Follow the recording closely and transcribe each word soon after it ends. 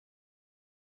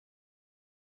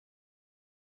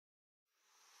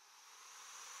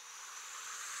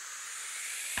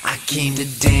came to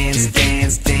dance,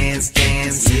 dance, dance,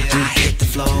 dance. I hit the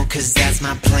floor cause that's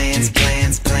my plans,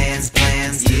 plans, plans,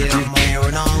 plans. I'm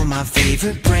wearing all my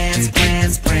favorite brands,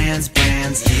 brands, brands,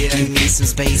 brands. Give me some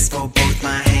space for both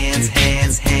my hands,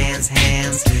 hands, hands,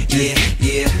 hands. Yeah,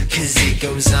 yeah, cause it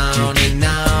goes on and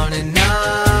on and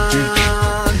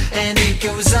on. And it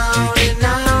goes on and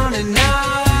on and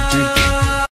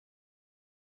on.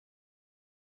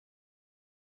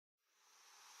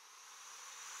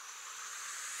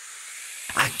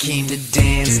 I came to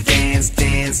dance, dance,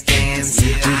 dance, dance.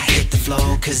 I hit the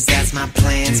floor cause that's my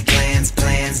plans, plans,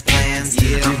 plans, plans.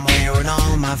 I'm wearing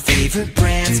all my favorite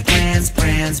brands, brands,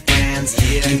 brands, brands.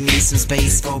 Give me some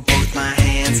space for both my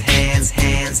hands, hands,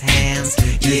 hands, hands.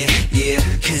 Yeah, yeah,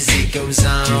 cause it goes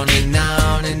on and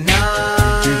on and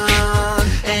on.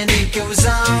 And it goes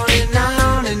on and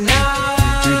on and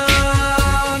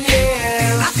on.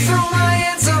 Yeah, I throw my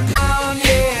hands up on,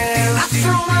 yeah, I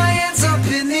throw my hands up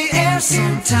in the air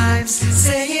sometimes,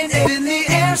 saying in the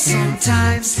air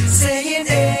sometimes, saying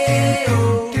hey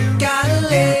oh, gotta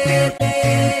let it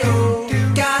go,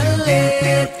 gotta let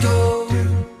it go.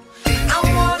 I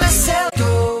wanna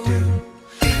go,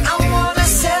 I wanna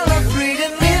celebrate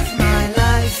and live my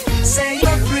life,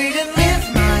 celebrate and live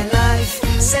my life,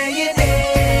 saying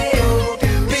hey oh,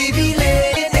 baby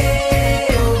let it, hey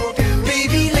oh,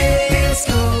 baby let's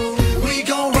go. We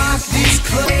gon' rock these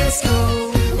clubs,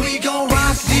 go. We gon'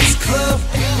 rock these clubs.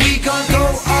 We gon' go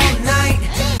all night.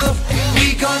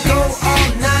 We gon' go all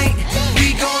night.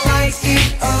 We gon' light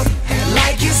it up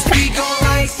like it's. We gon'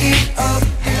 light it up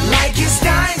like it's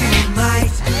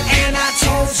dynamite. And I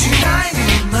told you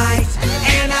dynamite.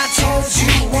 And I told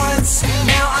you once.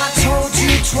 Now I told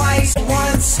you twice.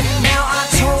 Once. Now I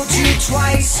told you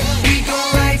twice. We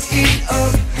gon' light it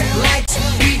up like.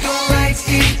 We gon' light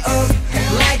it up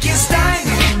like it's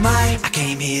dynamite. I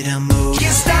came here to move.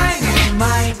 It's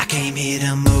dynamite. I came here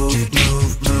to move,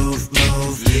 move, move,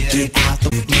 move. Get out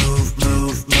the move,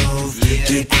 move, move.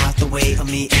 Get out the way of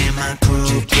me and my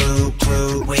crew, crew,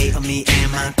 crew. Way of me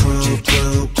and my crew,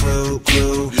 crew, crew,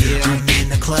 crew. I'm in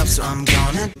the club, so I'm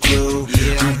gonna do.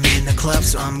 I'm in the club,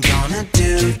 so I'm gonna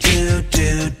do, do,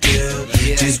 do, do.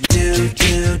 Just do,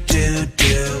 do, do,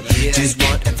 do. Just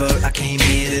whatever I came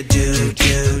here to do,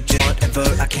 do, do. Whatever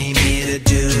I came here to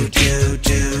do, do,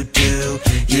 do, do.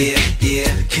 Yeah,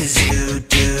 yeah, cause you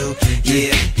do.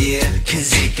 Yeah, yeah,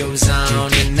 cause it goes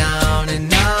on and on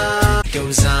and on. It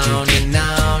goes on and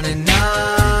on and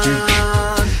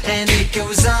on. And it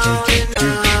goes on and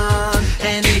on.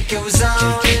 And it goes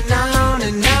on and on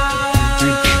and on.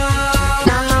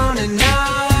 On and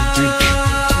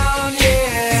on.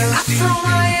 Yeah, I throw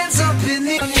my hands up in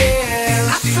the air.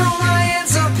 I throw my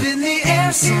hands up in the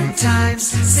air sometimes,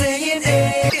 saying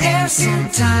air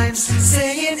sometimes,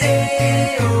 saying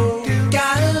hey oh,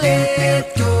 gotta let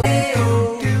it go, hey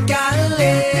oh, gotta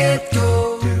let it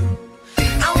go.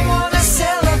 I wanna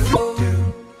celebrate,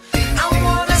 I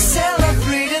wanna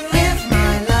celebrate and live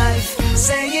my life,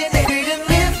 saying and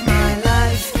live my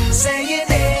life, saying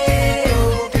hey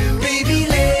oh, baby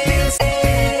let's,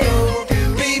 hey oh,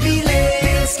 baby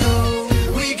let's go.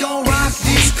 We gon' rock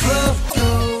these clubs,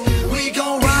 go. We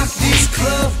gon' rock these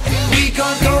clubs. We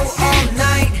gon' go all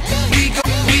night. We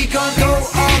gon' go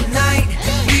all night.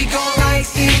 We gon' light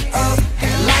it up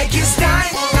like it's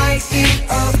dynamite. Light it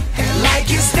up like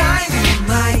it's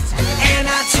dynamite. And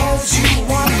I told you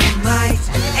one night.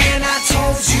 And I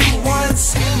told you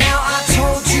once. Now I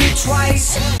told you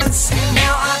twice.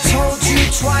 Now I told you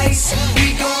twice.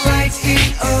 We gon' light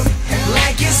it up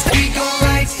like it's. We gon'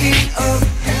 light it up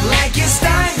like it's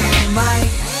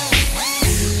dynamite.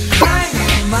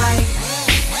 Dynamite.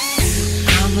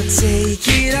 I'ma take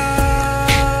it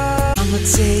all. I'ma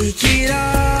take it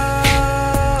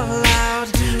all out.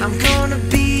 I'm gonna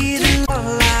be the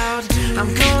loud.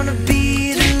 I'm gonna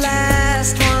be the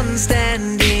last one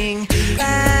standing.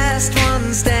 Last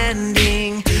one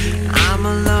standing. I'm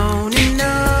alone in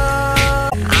all.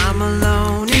 I'm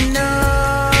alone in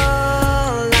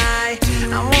all.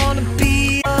 I wanna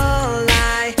be all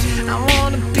I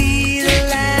wanna be the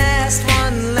last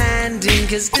one landing.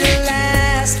 Cause the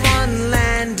last one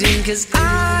landing. Cause I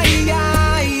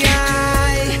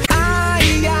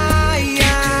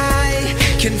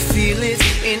can feel it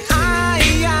in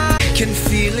I can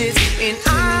feel it in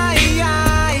I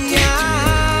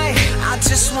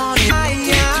just want it,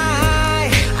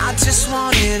 I just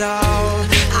want it all.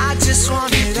 I just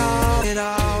want it all, it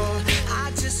all.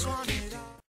 I just want it all.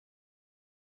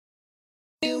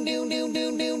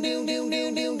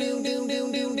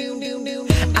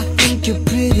 I think you're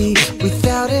pretty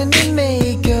without any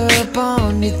makeup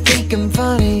on. You think I'm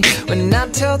funny when I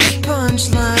tell the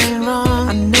punchline wrong.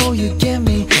 I know you get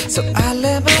me, so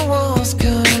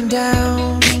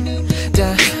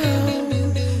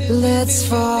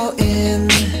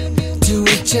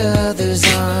each other's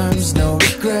arms, no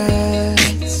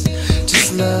regrets,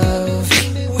 just love.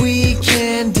 We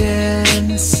can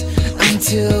dance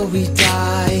until we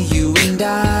die. You and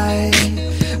I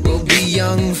will be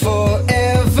young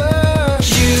forever.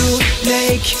 You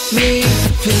make me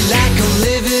feel like I'm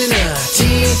living a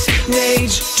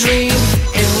teenage dream,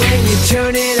 and when you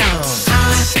turn it on,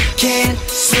 I can't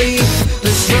sleep.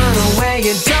 Let's run away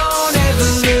and don't ever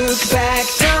look back.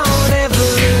 Don't ever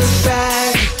look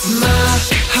back. My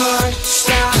heart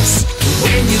stops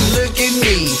when you look at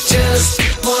me. Just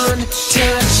one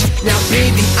touch. Now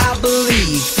baby, I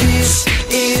believe this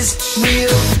is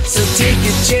real. So take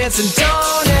a chance and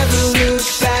don't ever look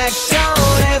back.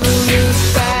 Don't ever look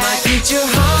back. I might get your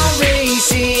heart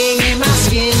racing in my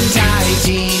skin tight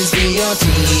jeans. Be your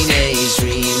teenage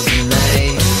dream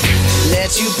tonight.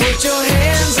 Let you put your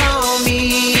hands on me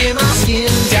in my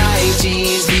skin tight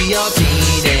jeans. Be your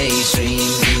teenage dream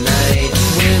tonight.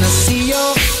 When I see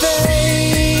your face,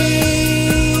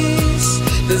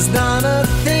 there's not a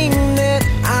thing that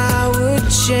I would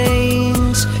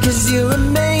change. 'Cause you're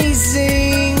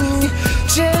amazing,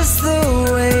 just the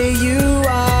way you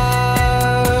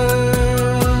are.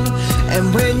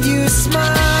 And when you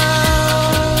smile,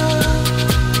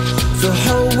 the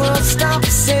whole world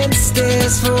stops and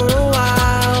stares for a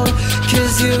while.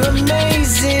 'Cause you're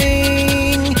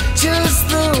amazing, just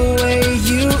the way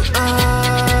you are.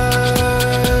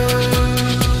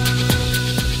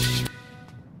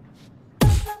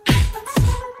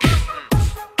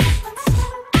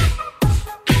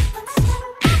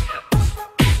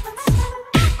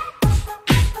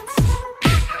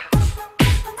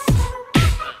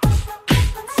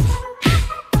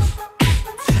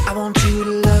 I want you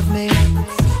to love me,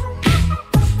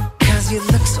 'cause you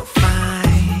look so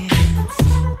fine.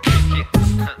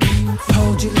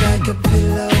 Hold you like a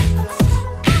pillow,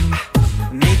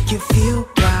 make you feel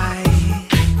right.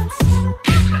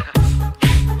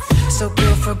 So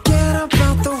girl, forget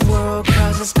about the world,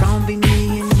 'cause it's gonna be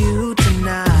me and you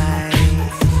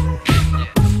tonight.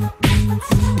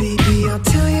 Baby, I'll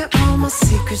tell you all my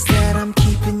secrets that I'm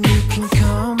keeping. You can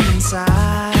come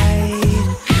inside.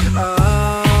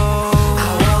 I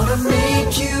wanna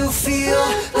make you feel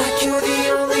like you're the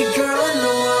only girl in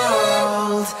the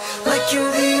world. Like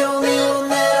you're the only one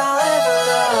that I'll ever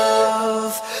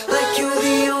love. Like you're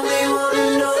the only one who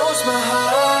knows my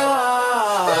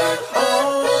heart.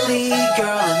 Only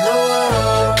girl in the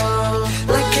world.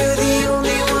 Like you're the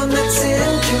only one that's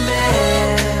in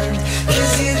command.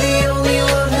 'Cause you're the only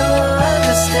one who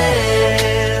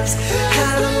understands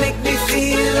how to make me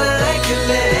feel like a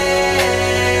man.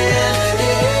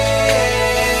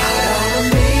 I wanna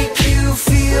make you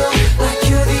feel like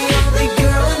you're the only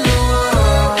girl in the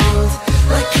world.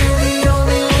 Like you're the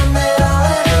only one that I'll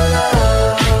ever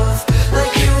love.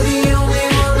 Like you're the only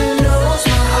one who knows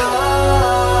my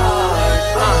heart.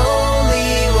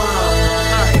 Only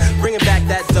one. Bringing back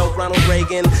that dope Ronald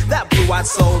Reagan, that blue-eyed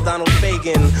soul Donald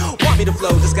Fagen. Want me to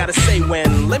flow, just gotta say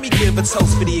when. Let me give a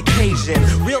toast for the occasion.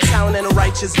 Real talent and a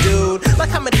righteous dude. Like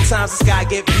how many times this guy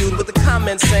get viewed with the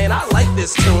comments saying, I like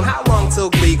this tune. How long till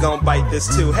Glee gon' bite this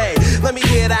too? Hey, let me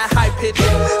hear that high pitch.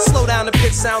 Slow down the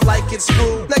pitch, sound like it's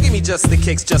screwed. Now give me just the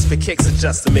kicks, just for kicks, or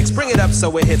just the mix. Bring it up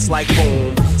so it hits like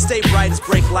boom. Stay bright as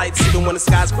brake lights, even when the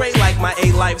sky's gray like my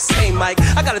A-life. Same mic,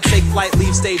 I gotta take flight,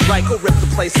 leave stage right. Go rip the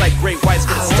place like great whites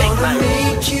with a steak I wanna knife.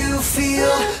 make you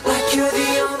feel like you're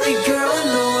the only girl in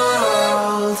the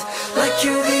world. Like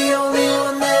you're the only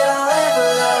one that I'll ever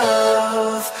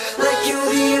love. Like you're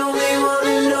the only one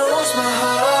who knows my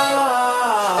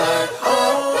heart.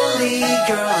 Only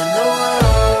girl in the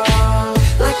world.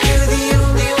 Like you're the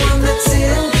only one that's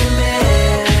in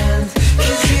command.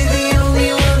 'Cause you're the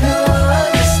only one who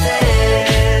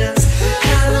understands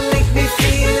how to make me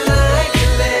feel like a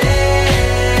man.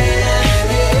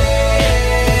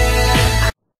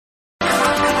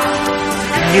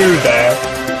 You there,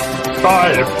 buy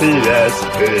a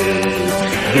PSP.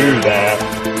 You there,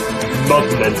 not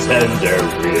Nintendo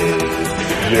Wii.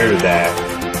 You there,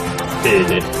 feel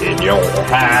it in your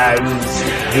hands.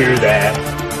 You there,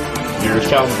 you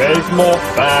shall make more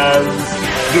fans.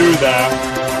 You there,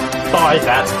 buy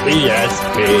that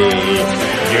PSP.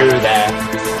 You there,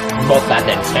 not that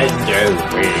Nintendo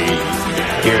Wii.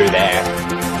 You there,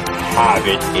 have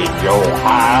it in your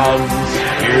hands.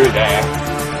 You there,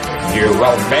 you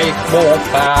will make more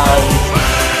fans.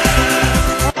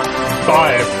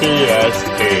 Buy a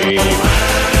PSP.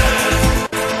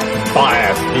 Buy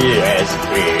a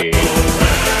PSP.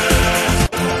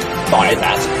 Buy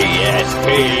that PSP.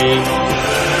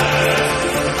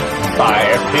 Buy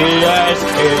a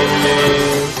PSP.